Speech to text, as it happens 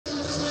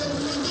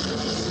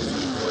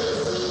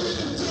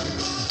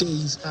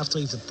Days after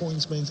his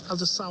appointment as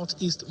the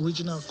Southeast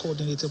Regional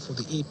Coordinator for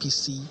the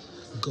APC,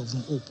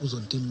 Governor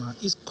Uzodimma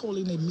is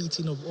calling a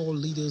meeting of all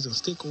leaders and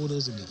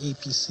stakeholders in the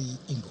APC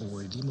in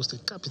Uzodimma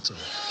State Capital.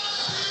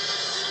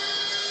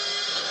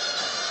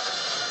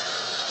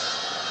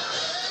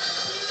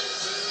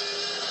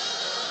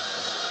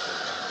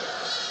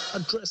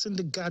 Addressing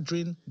the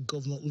gathering,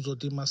 Governor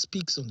Uzodimma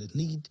speaks on the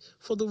need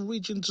for the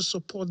region to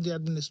support the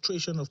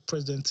administration of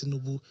President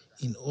Tinubu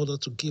in order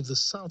to give the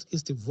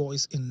Southeast a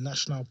voice in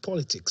national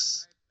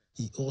politics.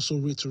 He also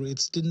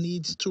reiterates the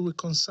need to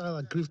reconcile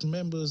aggrieved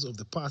members of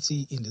the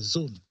party in the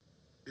zone.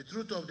 The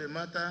truth of the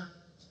matter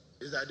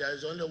is that there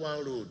is only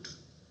one road.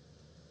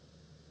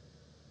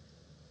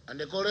 And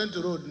the current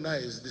road now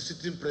is the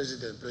sitting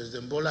president,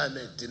 President Bola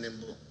Ahmed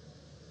Tinubu.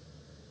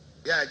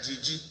 Yeah,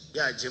 Gigi,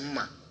 yeah,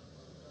 Jimma.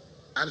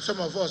 And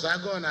some of us are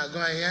going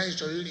here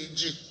in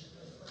G.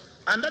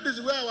 And that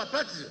is where our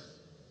party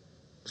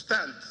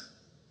stands.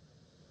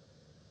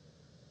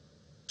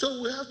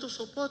 So we have to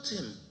support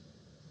him.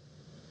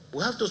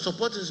 We have to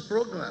support his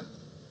program.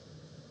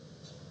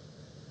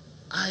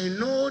 I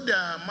know the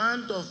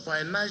amount of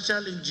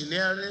financial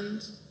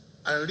engineering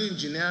and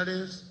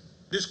re-engineering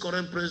this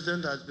current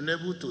president has been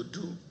able to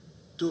do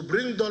to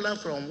bring dollar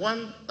from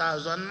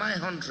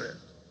 1,900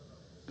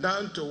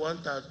 down to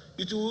 1,000.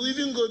 It will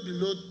even go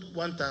below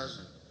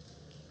 1,000.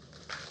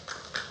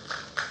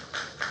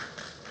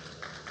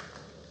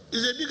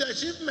 It's a big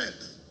achievement.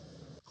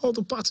 All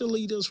the party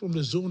leaders from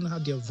the zone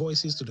had their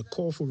voices to the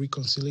call for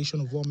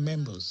reconciliation of all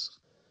members.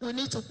 We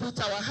need to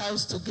put our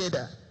house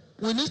together.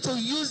 We need to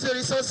use the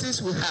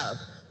resources we have.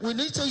 We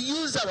need to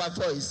use our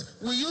voice.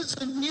 We need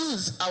to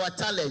use our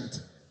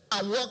talent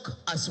and work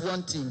as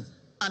one team.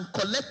 And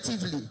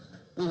collectively,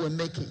 we will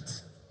make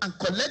it. And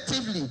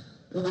collectively,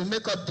 we will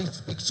make up this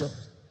picture.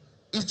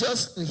 It's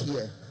just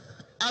here.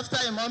 After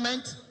a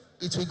moment,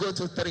 it will go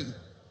to 3.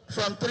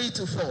 From 3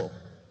 to 4.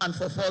 And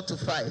from 4 to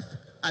 5.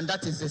 And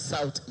that is the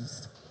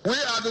Southeast. We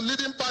are the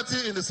leading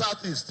party in the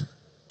Southeast.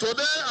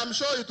 Today, I'm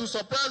sure it will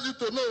surprise you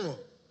to know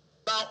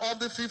that of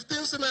the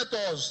 15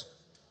 senators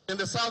in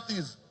the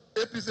Southeast,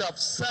 APC have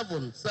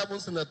 7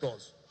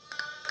 senators.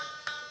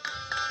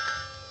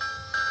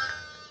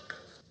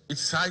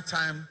 It's high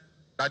time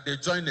that they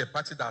join a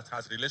party that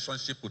has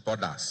relationship with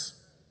others.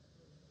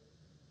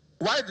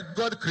 Why did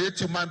God create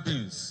human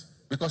beings?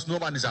 Because no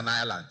one is an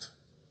island.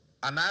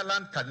 An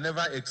island can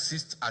never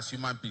exist as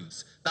human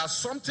beings. There's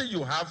something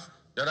you have,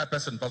 the other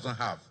person doesn't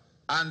have.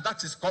 And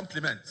that is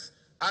complement.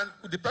 And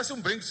the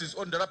person brings his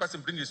own, the other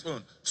person brings his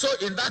own. So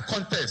in that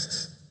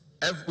context,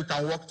 if we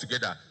can work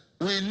together,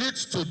 we need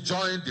to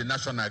join the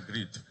national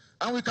grid.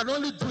 And we can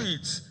only do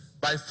it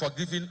by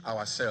forgiving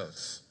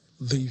ourselves.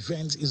 The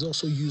event is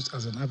also used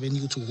as an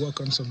avenue to work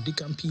on some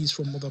decampees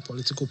from other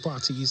political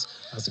parties,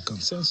 as the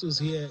consensus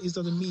here is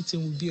that the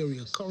meeting will be a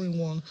recurring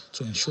one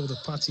to ensure the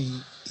party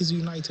is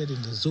united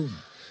in the zone.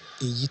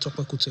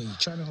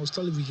 Channels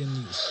Television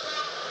News.